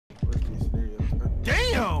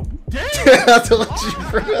I told you,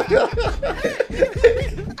 bro.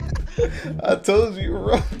 I told you,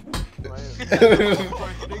 bro.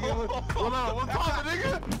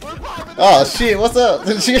 Oh shit, what's up?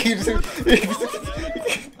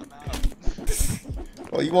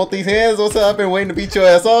 Well, you want these hands? What's up? I've been waiting to beat your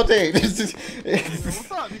ass all day. What's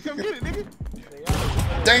up? You come get it, nigga.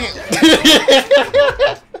 Dang it.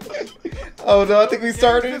 Oh no, I think we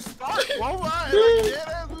started.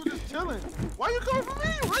 Why you coming for me?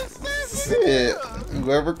 Racist. Shit.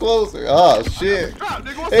 Whoever closer. Oh shit. Strap,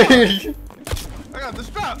 nigga, what's up? I got the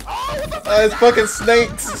strap. Oh, what the fuck? It's fucking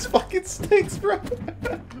snakes. It's fucking snakes, bro.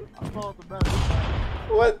 I called the bad.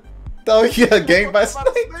 What? Oh yeah, gang by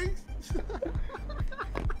snakes.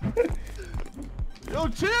 Yo,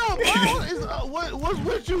 chill, bro. What's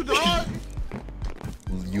with you, dog?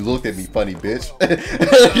 You looked at me funny, bitch.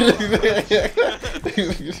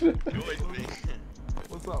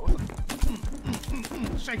 What's up? What's up?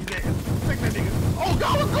 Shake that. Shake that nigga. Oh,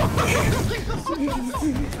 God, what's going on?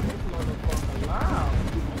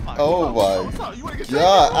 Oh my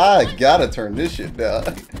god, I gotta turn this shit down.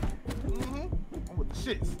 I'm with the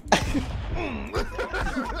shits.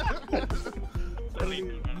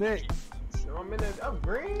 Next. I'm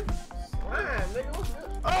green. Man, nigga, what's this?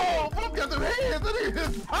 Oh, fuck, got them hands. That nigga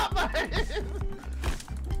just popped my hands.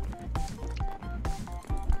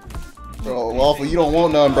 Bro, Waffle, you don't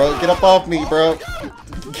want none, bro. Get up off me, bro.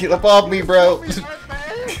 Get up off me, bro.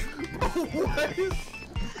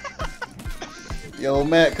 Yo,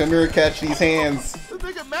 Matt, come here and catch these hands. This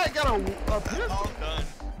nigga Matt got a pistol.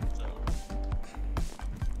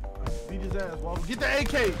 Beat his ass, Waffle. Get the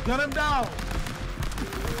AK. Gun him down.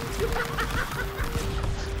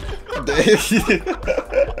 Oh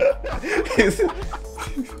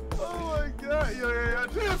my god, yo,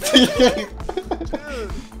 chill.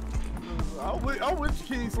 I'm with you,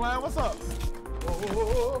 King Slime. What's up?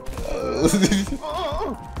 Oh,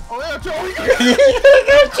 yeah, Joe.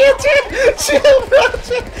 Chill, bro.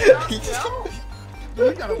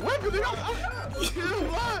 You got a weapon, nigga.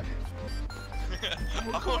 What?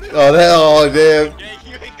 Oh, that, oh, damn. Yeah,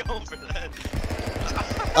 you ain't going for that.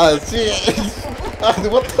 Oh, shit.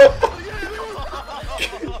 What the fuck?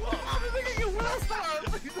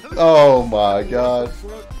 Oh my god.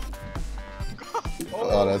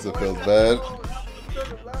 Oh, that's what feels bad.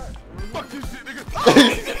 Fuck this shit, nigga.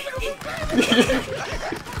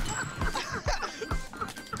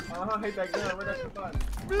 I hate that gun. Where that shit fun?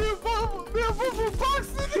 Me and Bubba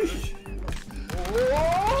boxing.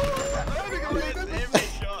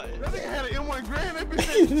 That nigga had an M1 Grand. That bitch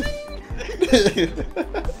said,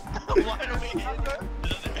 Why do we get that?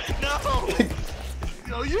 No!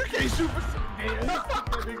 yo, you can't shoot for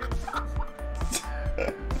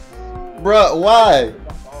Bruh, why?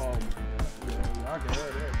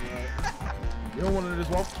 You don't want to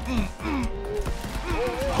just walk.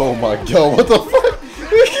 Oh my god, what the fuck?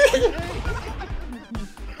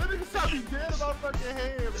 That nigga shot me dead in my fucking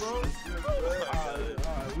head, bro.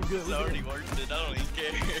 Alright, we good. It's already worth it. I don't even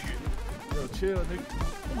care. Yo, chill, nigga.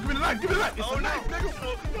 Give me the knife, give me the knife. It's a knife, nigga.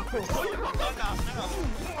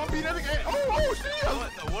 I'll beat that nigga. Oh, shit.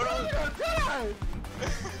 What in the world?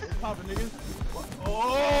 Poppin', nigga.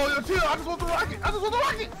 Oh, yo, chill. I just want the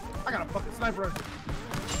rocket. I got a fucking sniper rifle.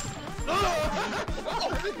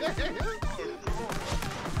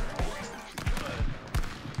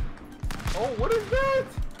 Oh, what is that?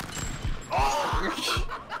 Oh!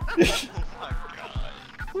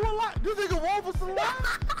 Who alive? This nigga Waffle's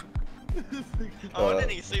alive? Oh, and then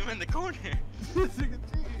he see him in the corner. This nigga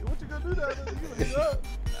cheating. What you gonna do now?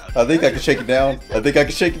 I think I can shake it down.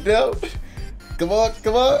 Come on,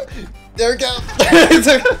 come on. There we go. It's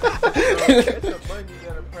a button you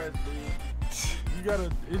gotta press, dude. You gotta,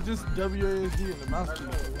 it's just WASD in the mouse key.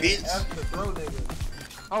 Bitch. That's the throw nigga.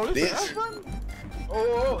 Oh, this is Bitch. F button? Oh,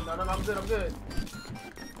 no, I'm good.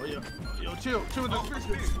 Oh, yeah. Yo, chill with the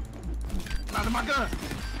fish. Not in my gun.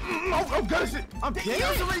 Oh, gun shit. I'm dead.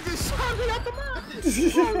 I'm gonna this shot me out the mouth.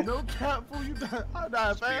 Oh, no cap, fool. You died. I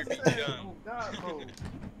died fast. Oh, God, bro.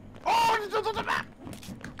 Oh, this is on the map.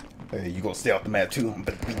 Hey, you gonna stay off the map too? I'm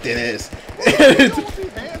gonna beat that ass. Hey,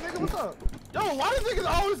 nigga, what's up? Yo, why do niggas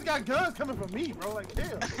always got guns coming from me, bro? Like,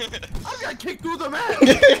 damn. I got kicked through the map.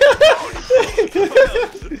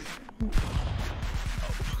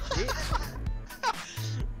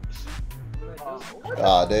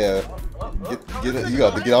 Ah, damn. Get, you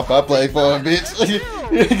got to get off my platform, bitch.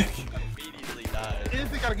 Immediately died.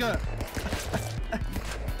 Anything got a gun.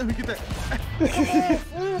 Let me get that. Come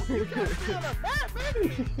on, fool. You got a bat, baby.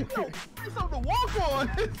 Yo, it's something to walk on.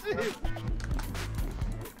 Shit.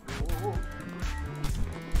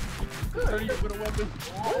 Turn you with a weapon.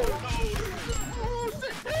 Oh,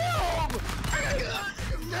 shit. Damn.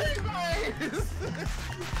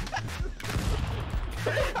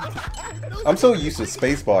 I'm so used to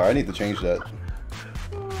spacebar. I need to change that.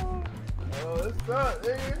 Oh, it's up,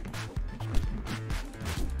 nigga.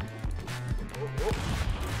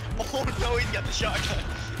 Oh no, he's got the shotgun.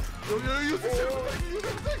 Yo, use the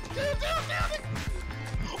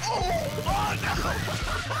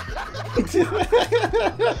shit.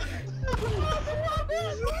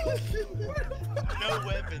 No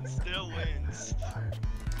weapon still wins.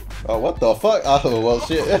 Oh, what the fuck? Oh, well,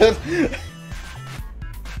 shit.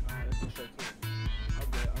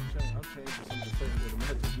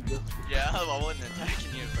 Yeah, I wasn't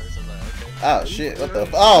attacking you at first. I was like, okay. Oh, shit. What the?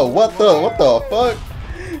 Oh, what the fuck?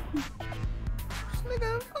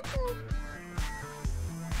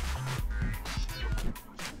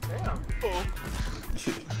 Damn.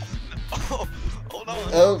 Oh, hold on.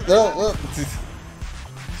 Oh, no. What?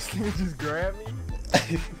 Just grab me.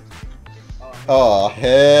 Oh,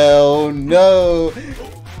 hell no.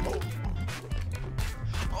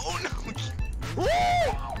 Oh no.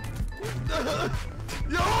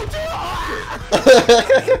 Yo,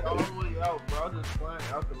 All the way out, bro. I'm just flying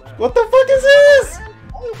out the map. What the fuck is this?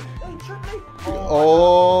 Oh, they tripped me.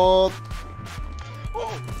 Oh.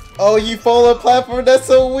 Oh, you fall on platform? That's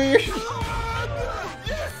so weird. I'm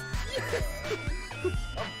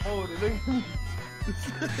holding it.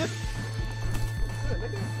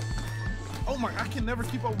 oh my, I can never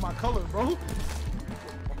keep up with my color, bro.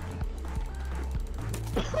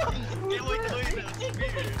 It looked clean as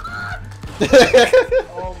spear.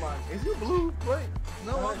 Oh my, is you blue? Wait.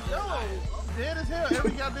 No, I'm dead as hell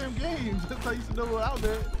every goddamn game. Just I used to know what out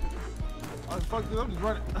there. I fucked it up, just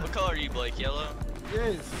running. What color are you, Blake? Yellow?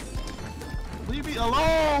 Yes. Leave me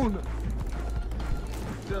alone!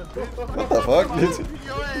 What the fuck?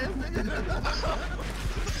 Your ass, nigga.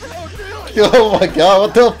 Oh my god,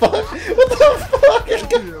 what the fuck? What the fuck?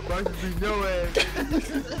 Yeah, about to be no ass.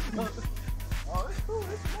 Oh, it's cool.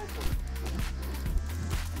 It's cool.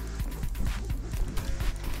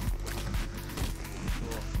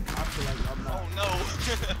 I feel like I'm not. Oh no.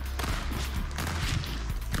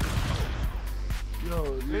 Yo,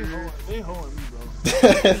 they holding me, bro.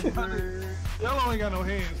 Y'all ain't got no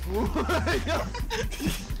hands, fool.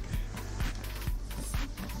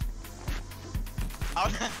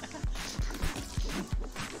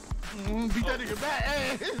 Beat that nigga back,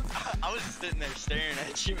 hey. I was just sitting there staring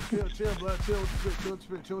at you. Chill, blood. Chill with the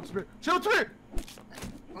spirit. Chill with the spirit.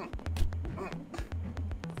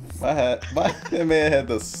 My man had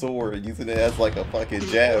the sword using it as like a fucking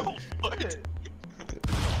jab. What?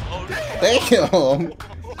 Oh no. Damn!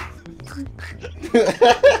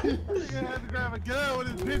 Nigga had to grab a gun with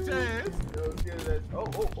his bitch ass. Yo, get that. Oh.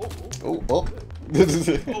 Oh, oh. Oh.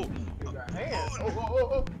 You got hands.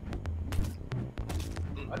 Oh.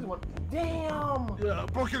 I just want. Damn. Yeah,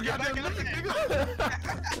 broke your goddamn leg, nigga.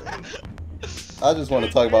 I just want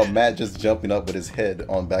to talk about Matt just jumping up with his head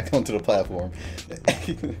on back onto the platform.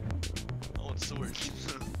 I want sword.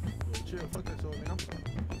 Chill, fuck that sword, nigga.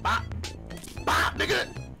 Bop, nigga.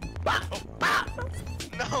 Bop.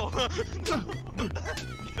 No.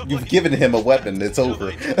 You've given him a weapon, it's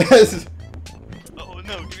over. Oh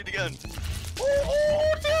no, give me the gun.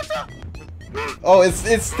 Oh, it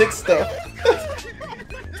sticks stuff.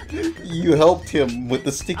 You helped him with the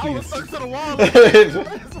I was stickiness. stuck to the wall. That's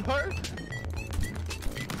hard.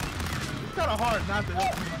 It's kind of hard not to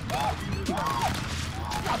help you.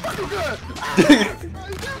 God, fucking good.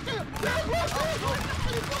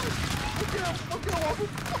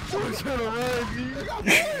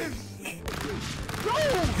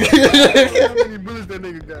 How many bullets that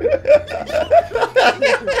nigga got?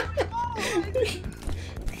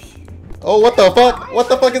 Oh, what the fuck? What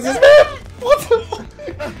the fuck is this man? What the fuck?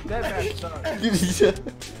 That match sucks.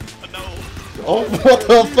 No. Oh, what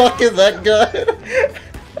the fuck is that gun?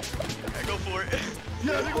 Go for it.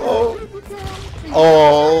 Oh.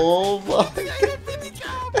 Oh my.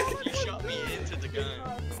 You shot me into the gun.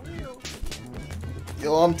 Yo,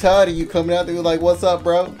 I'm tired of you coming out there like, what's up,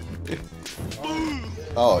 bro?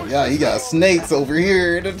 Oh, yeah, he got snakes over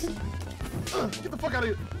here. Get the fuck out of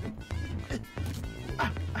here.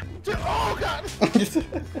 Oh, God. This shit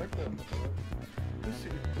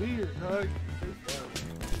is weird, dog.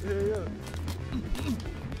 Yeah.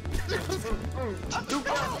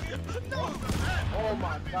 Oh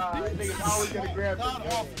my god. Niggas always gotta grab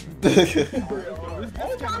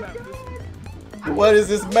What is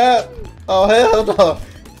this map? Oh, hell no.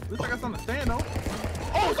 At least I got something to stand on.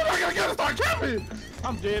 Oh, somebody gotta get us start camping.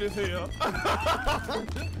 I'm dead as hell.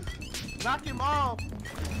 Knock him off.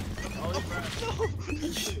 Oh,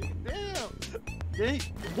 damn. Yeah,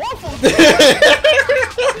 waffle.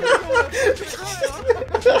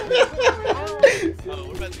 Oh,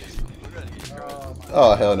 we're about to get.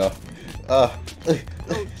 Oh, hell no. Yo,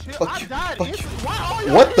 chill. Fuck I you, died fuck instantly. Why all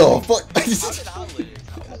y'all What hit the me? fuck? How did I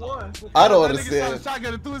live? One. I don't That nigga shot a understand.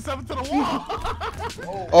 shotgun and threw himself into the wall.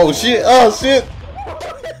 Oh shit! Oh shit!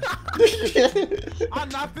 I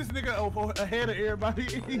knocked this nigga over ahead of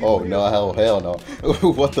everybody. Oh no! Hell no!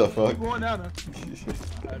 What the fuck? I'm going down there.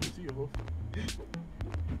 I see you, bro.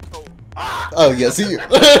 Oh yeah, see you.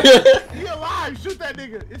 He alive! Shoot that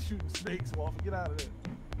nigga! It's shooting snakes, Waffle. Get out of there.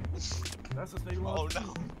 That's a snake Oh launcher.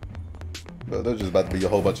 no. Bro, there's just about to be a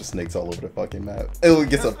whole bunch of snakes all over the fucking map. Oh,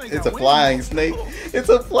 it's That snake a got flying wings. snake. It's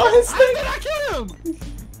a flying How snake. did I kill him?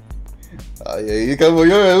 Oh yeah, you come on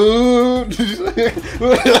your. I was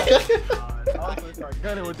gonna start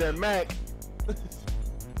gunning with that Mac.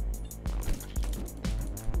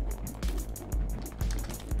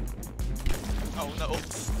 Oh no.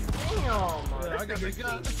 Damn, Yeah, man. I got this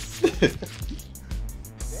gun. Damn,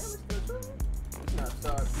 it's still true. Nah,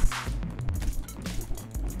 stop.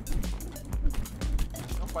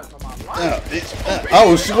 I'm fighting for my life.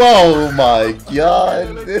 Oh, oh my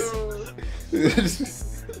god! This.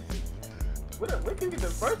 Where can you get the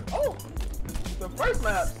first? Oh, the first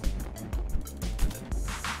map.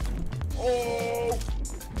 Oh,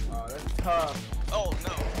 that's tough. Oh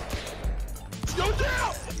no. Yo,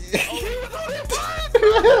 down! He was on his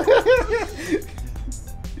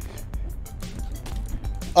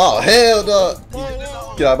Oh hell no!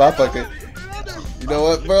 butt! Get out of my fucking. You know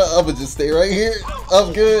what, bro? I'ma just stay right here.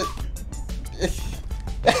 I'm good.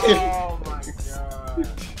 Oh my god.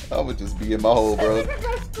 I'ma just be in my hole, bro.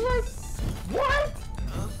 What?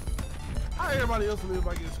 How everybody else live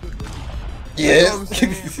by getting squished? Yes.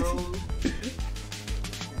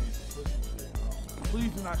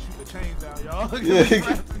 Please do not shoot the chains down, y'all.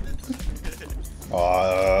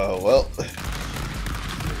 Well.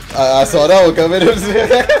 I saw that one coming. Damn, this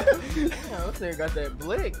nigga got that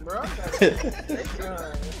blick, bro. Got that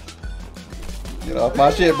gun. Get off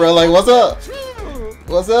my shit, bro. Like, what's up?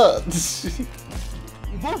 What's up?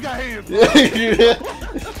 You both got hands. Bro. You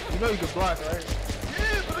know you can block, right?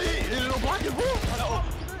 Yeah, but it don't block your book. I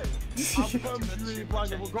promise you ain't block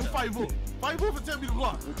your book. Go fight Wolf. Fight Wolf and tell me to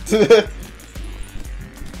block.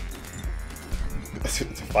 To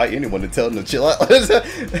fight anyone and tell them to chill out.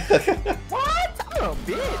 What? I'm a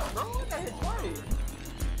bitch, bro. I got hit twice.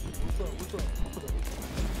 What's up?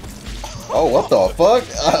 Oh, what the fuck?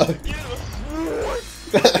 What?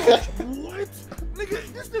 Nigga,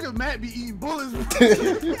 this nigga Matt be eating bullets.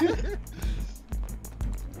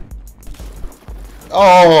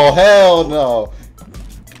 Oh, hell no.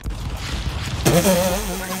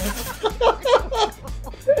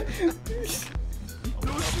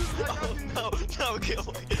 No, no, get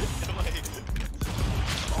away. Get away.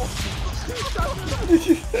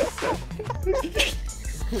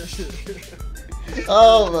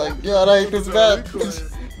 Oh my god, I hate this map.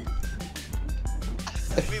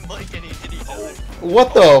 We might get any hole.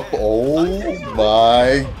 What the? Oh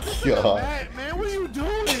my god. Matt, man, what are you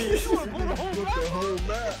doing? You wanna blow the whole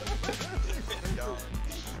map?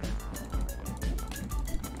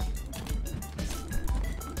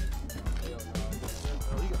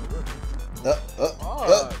 My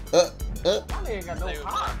nigga ain't got no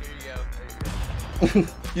hot.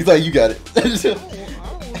 You thought you got it. I don't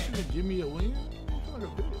want you to give me a win. Like a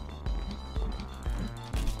bitch.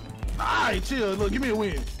 Alright, chill. Look, give me a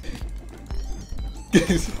win.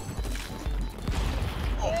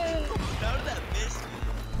 Oh, how did that miss?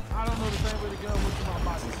 I don't know the same way to go with my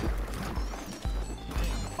boxing.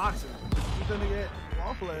 Boxing. What that nigga at?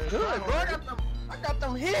 Waffle ass. Good, bro. I got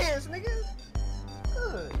them hands, nigga.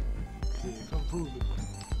 Good. Yeah, come prove it.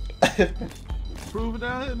 Prove it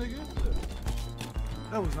down here, nigga.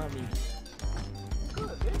 That was not me. Good,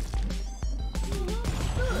 bitch.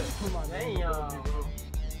 Put my name Damn. above me, bro.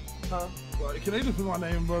 Huh? Well, can they just put my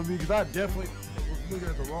name above me? Because I definitely was looking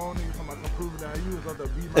at the wrong nigga talking about come prove it down. You was out there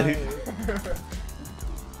beat my ass.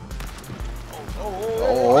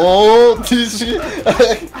 Oh, this shit.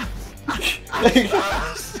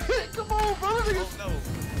 Come on, brother. Nigga.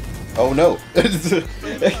 Oh no.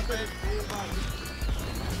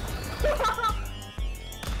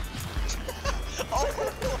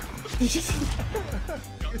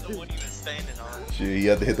 Got the one he was standing on. Shit, you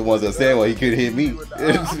have to hit the ones that stand while he couldn't hit me.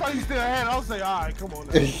 I thought you still had it. I'll say, alright, come on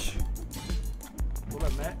now. What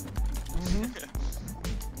up, Matt?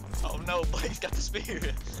 Oh no, but he's got the spear.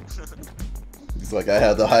 It's like I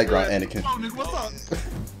have the high ground, Anakin. Oh, nigga, what's up?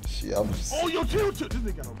 Shit, I'm just. Oh, yo, chill. This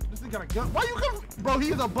nigga got a gun. Why you come? Bro, he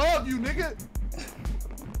is above you, nigga.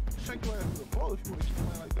 Shake your ass to the floor if you want to keep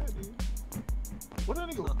playing like that, nigga. What that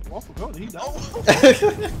nigga Waffle go? He died. I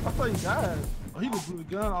thought he died. Oh, he just blew the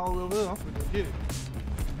gun all the way over there. I'm finna go get it.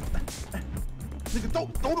 Nigga,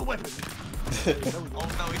 throw the weapon. Oh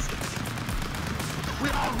no, he's. We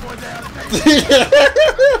all going down.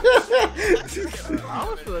 I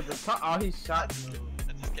was still at the top. Oh, he shot me.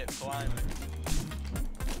 I just kept climbing.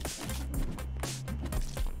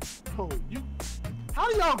 Oh, you. How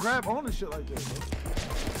do y'all grab on and shit like that, bro?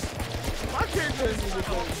 My character is just like,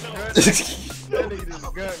 that nigga just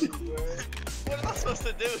got me, bro. What am I supposed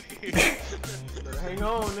to do here? Hang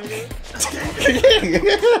on, nigga.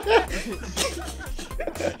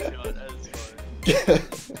 God, that is funny.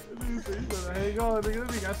 You better hang on, nigga.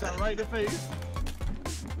 This nigga got shot right in the face.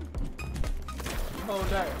 Hold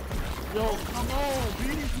that. Yo, come on, B.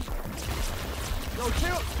 Yo,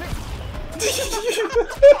 chill.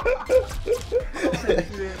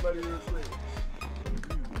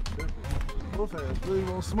 Both hands really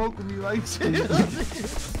won't smoke with me like shit. Oh,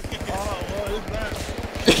 well, it's bad.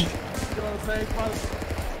 You know what I'm saying?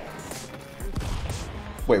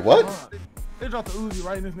 Wait, what? They dropped the Uzi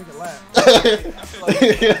right in this nigga lap.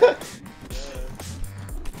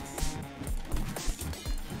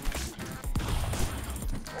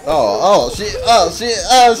 Oh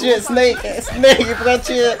shit, snake, bro,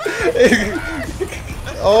 chill.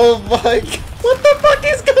 Oh my god, what the fuck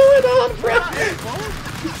is going on, bro?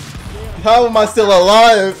 How am I still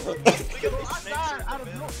alive? I died out of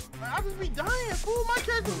nowhere. I just be dying, fool. My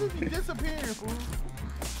character just be disappearing, fool.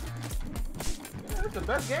 That's the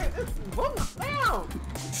best game. This is boom down.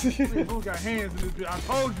 This fool got hands in this bitch. I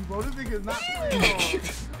told you, bro. This nigga is not playing hard.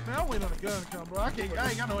 Man, I'm waiting on the gun to come, bro. I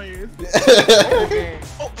ain't got no hands.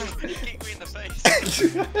 Oh, he kicked me in the face.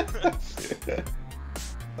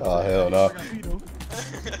 Oh hell no. I got feet, though.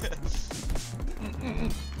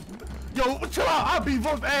 Yo, chill out. I'll beat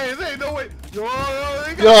both ass. Ain't no way. Yo,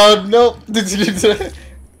 Nope.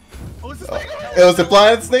 Oh, it's a snake. It was a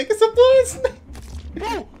blind snake. It's a blind snake.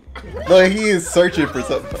 Bro. No, he is searching for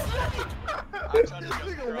something. I tried to jump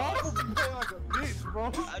Nigga, across. Waffle be playing like a bitch, bro. I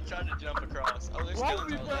tried to jump across. Oh, there's Waffle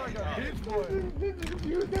be skeletons playing like a bitch, boy.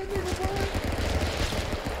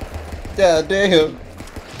 Yeah, damn.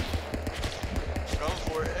 Go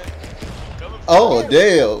for it. Go for Oh it.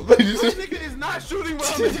 damn. This nigga is not shooting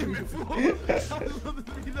while I'm aiming, fool. I was supposed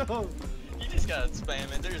to be know. You just gotta spam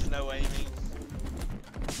it. There's no aiming.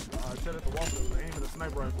 Shut at the Waffle. That was aiming a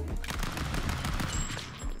sniper rifle.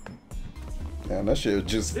 Damn, that shit was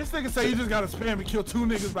just. This nigga say you just gotta spam and kill 2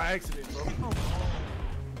 niggas by accident, bro.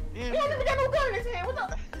 He don't even got no gun in his hand. What's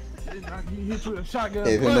up? He hit you with a shotgun.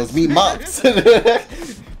 Gave him punch. those meat mops.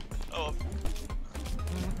 Oh,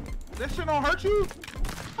 That shit don't hurt you?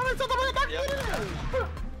 How many times am I back Yeah. here?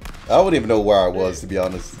 I wouldn't even know where I was, to be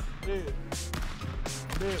honest. Dead.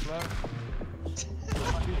 Dead, bro.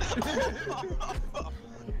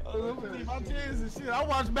 My chance and shit. I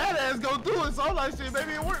watched Badass go through it, so I'm like, shit,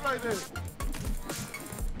 maybe it worked like that.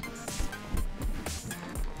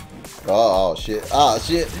 Oh shit. Oh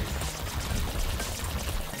shit.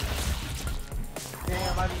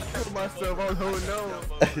 Damn, I just killed myself. I was holding jump on.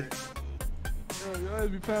 over it. Yo, your ass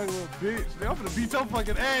be playing a little bitch. They I'm finna beat your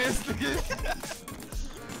fucking ass, nigga.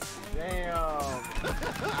 Damn.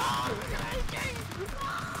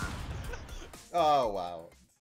 Oh wow.